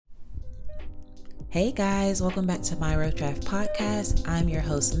Hey guys, welcome back to my Rough Draft podcast. I'm your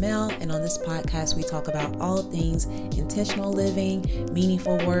host Mel, and on this podcast we talk about all things intentional living,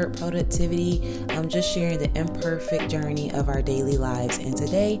 meaningful work, productivity. I'm just sharing the imperfect journey of our daily lives, and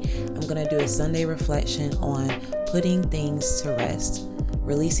today I'm going to do a Sunday reflection on putting things to rest,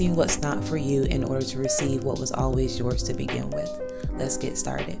 releasing what's not for you in order to receive what was always yours to begin with. Let's get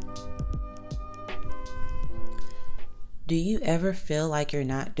started. Do you ever feel like you're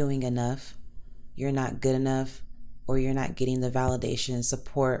not doing enough? You're not good enough, or you're not getting the validation,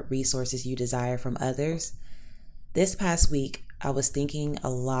 support, resources you desire from others? This past week, I was thinking a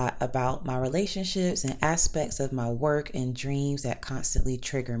lot about my relationships and aspects of my work and dreams that constantly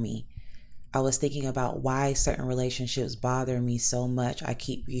trigger me. I was thinking about why certain relationships bother me so much. I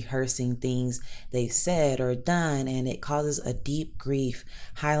keep rehearsing things they've said or done, and it causes a deep grief,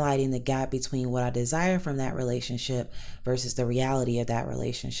 highlighting the gap between what I desire from that relationship versus the reality of that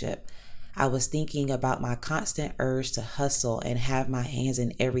relationship. I was thinking about my constant urge to hustle and have my hands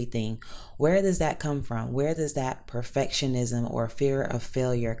in everything. Where does that come from? Where does that perfectionism or fear of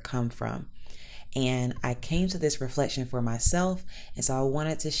failure come from? And I came to this reflection for myself, and so I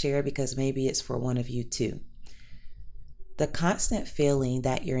wanted to share because maybe it's for one of you too. The constant feeling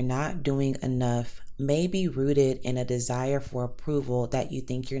that you're not doing enough may be rooted in a desire for approval that you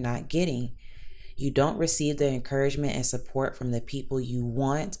think you're not getting. You don't receive the encouragement and support from the people you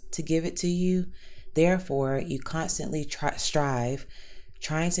want to give it to you. Therefore, you constantly strive,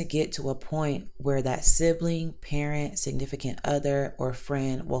 trying to get to a point where that sibling, parent, significant other, or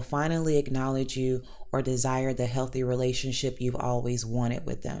friend will finally acknowledge you or desire the healthy relationship you've always wanted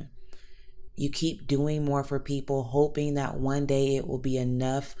with them. You keep doing more for people, hoping that one day it will be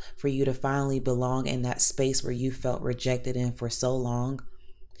enough for you to finally belong in that space where you felt rejected in for so long.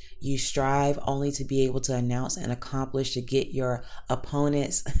 You strive only to be able to announce and accomplish to get your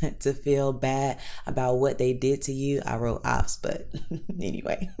opponents to feel bad about what they did to you. I wrote ops, but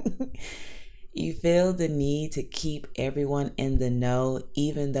anyway. You feel the need to keep everyone in the know,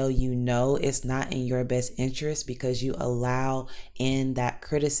 even though you know it's not in your best interest, because you allow in that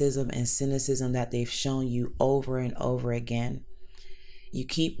criticism and cynicism that they've shown you over and over again. You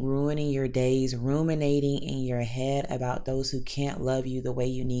keep ruining your days, ruminating in your head about those who can't love you the way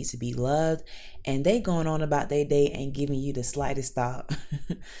you need to be loved, and they going on about their day and giving you the slightest thought,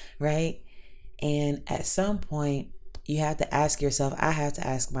 right? And at some point, you have to ask yourself, I have to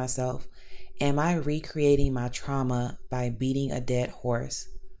ask myself, am I recreating my trauma by beating a dead horse?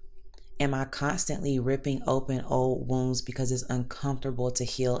 Am I constantly ripping open old wounds because it's uncomfortable to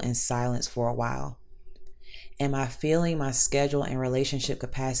heal in silence for a while? Am I filling my schedule and relationship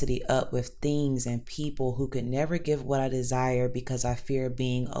capacity up with things and people who could never give what I desire because I fear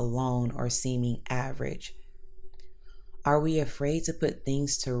being alone or seeming average? Are we afraid to put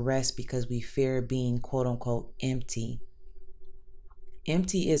things to rest because we fear being quote unquote empty?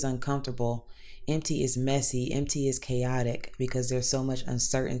 Empty is uncomfortable. Empty is messy. Empty is chaotic because there's so much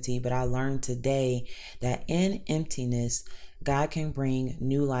uncertainty. But I learned today that in emptiness, God can bring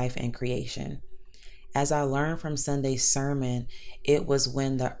new life and creation. As I learned from Sunday's sermon, it was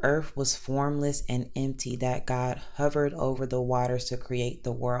when the earth was formless and empty that God hovered over the waters to create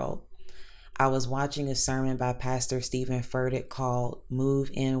the world. I was watching a sermon by Pastor Steven Furtick called Move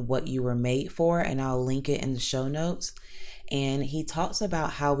in What You Were Made For, and I'll link it in the show notes. And he talks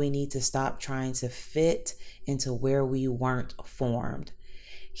about how we need to stop trying to fit into where we weren't formed.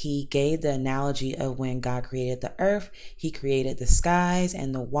 He gave the analogy of when God created the earth, he created the skies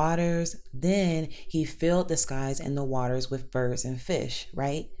and the waters. Then he filled the skies and the waters with birds and fish,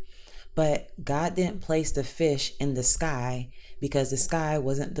 right? But God didn't place the fish in the sky because the sky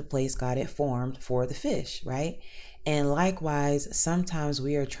wasn't the place God had formed for the fish, right? And likewise, sometimes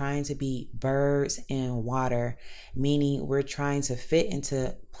we are trying to be birds in water, meaning we're trying to fit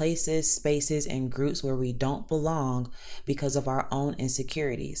into places, spaces, and groups where we don't belong because of our own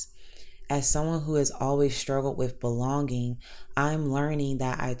insecurities. As someone who has always struggled with belonging, I'm learning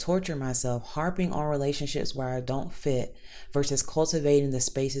that I torture myself harping on relationships where I don't fit versus cultivating the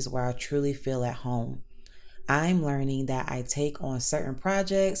spaces where I truly feel at home. I'm learning that I take on certain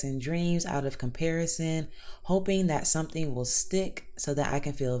projects and dreams out of comparison, hoping that something will stick so that I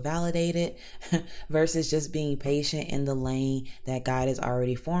can feel validated versus just being patient in the lane that God has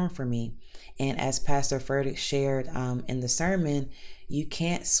already formed for me. And as Pastor Furtick shared in the sermon, you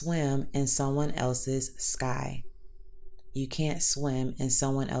can't swim in someone else's sky. You can't swim in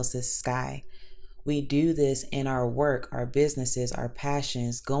someone else's sky. We do this in our work, our businesses, our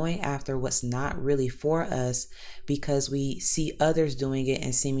passions, going after what's not really for us because we see others doing it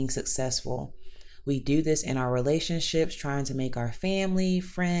and seeming successful. We do this in our relationships, trying to make our family,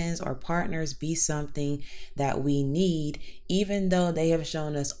 friends, or partners be something that we need, even though they have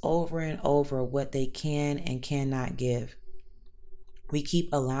shown us over and over what they can and cannot give. We keep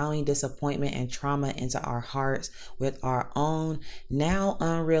allowing disappointment and trauma into our hearts with our own now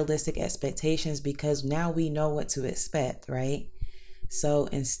unrealistic expectations because now we know what to expect, right? So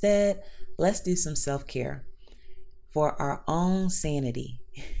instead, let's do some self-care for our own sanity.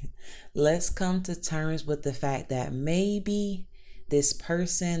 Let's come to terms with the fact that maybe this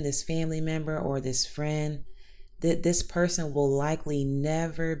person, this family member, or this friend, that this person will likely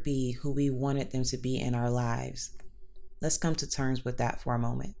never be who we wanted them to be in our lives. Let's come to terms with that for a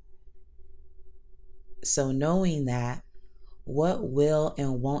moment. So knowing that, what will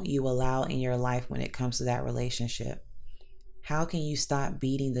and won't you allow in your life when it comes to that relationship? How can you stop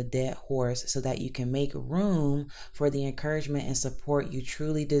beating the dead horse so that you can make room for the encouragement and support you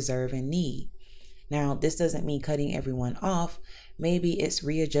truly deserve and need? Now, this doesn't mean cutting everyone off. Maybe it's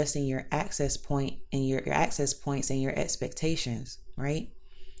readjusting your access point and your access points and your expectations, right?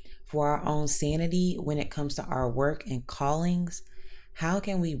 For our own sanity when it comes to our work and callings, how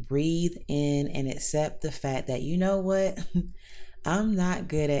can we breathe in and accept the fact that, you know what, I'm not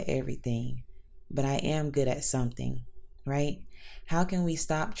good at everything, but I am good at something, right? How can we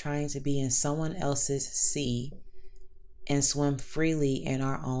stop trying to be in someone else's sea and swim freely in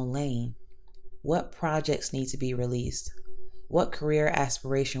our own lane? What projects need to be released? What career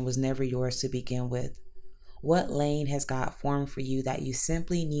aspiration was never yours to begin with? What lane has God formed for you that you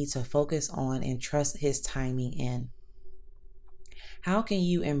simply need to focus on and trust His timing in? How can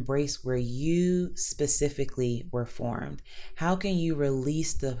you embrace where you specifically were formed? How can you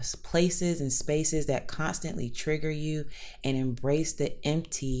release the places and spaces that constantly trigger you and embrace the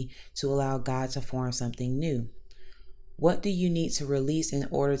empty to allow God to form something new? What do you need to release in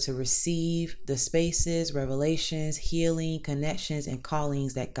order to receive the spaces, revelations, healing, connections, and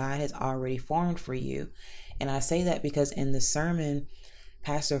callings that God has already formed for you? And I say that because in the sermon,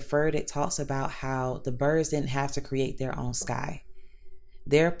 Pastor Furtick talks about how the birds didn't have to create their own sky.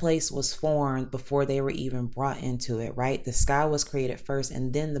 Their place was formed before they were even brought into it, right? The sky was created first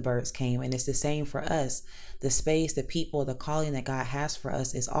and then the birds came. And it's the same for us. The space, the people, the calling that God has for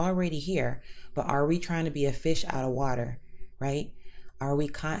us is already here. But are we trying to be a fish out of water, right? Are we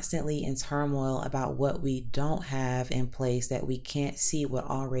constantly in turmoil about what we don't have in place that we can't see what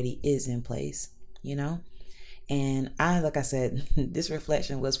already is in place, you know? And like I said, this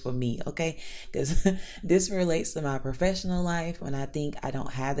reflection was for me, okay? Because this relates to my professional life when I think I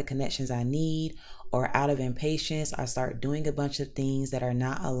don't have the connections I need, or out of impatience, I start doing a bunch of things that are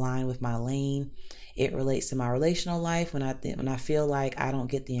not aligned with my lane. It relates to my relational life when I feel like I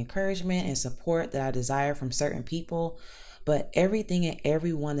don't get the encouragement and support that I desire from certain people. But everything and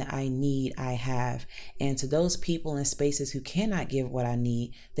everyone that I need, I have. And to those people and spaces who cannot give what I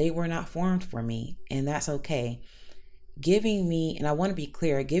need, they were not formed for me. And that's okay. Giving me, and I want to be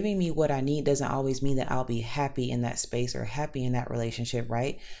clear, giving me what I need doesn't always mean that I'll be happy in that space or happy in that relationship,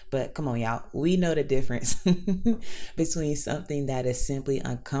 right? But come on, y'all. We know the difference between something that is simply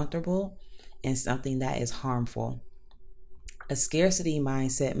uncomfortable and something that is harmful. A scarcity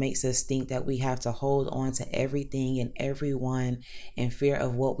mindset makes us think that we have to hold on to everything and everyone in fear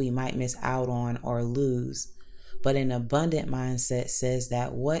of what we might miss out on or lose. But an abundant mindset says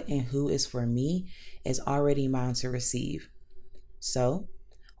that what and who is for me is already mine to receive. So,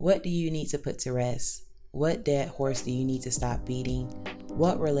 what do you need to put to rest? What dead horse do you need to stop beating?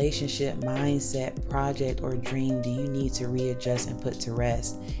 What relationship, mindset, project, or dream do you need to readjust and put to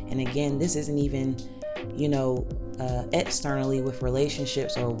rest? And again, this isn't even externally with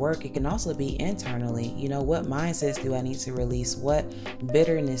relationships or work. It can also be internally. What mindsets do I need to release? What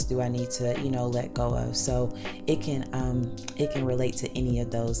bitterness do I need to, let go of? So it can relate to any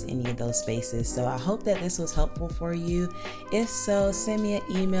of those spaces. So I hope that this was helpful for you. If so, send me an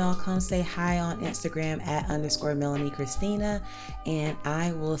email. Come say hi on Instagram @_Melanie Christina, and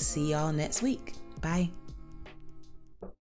I will see y'all next week. Bye.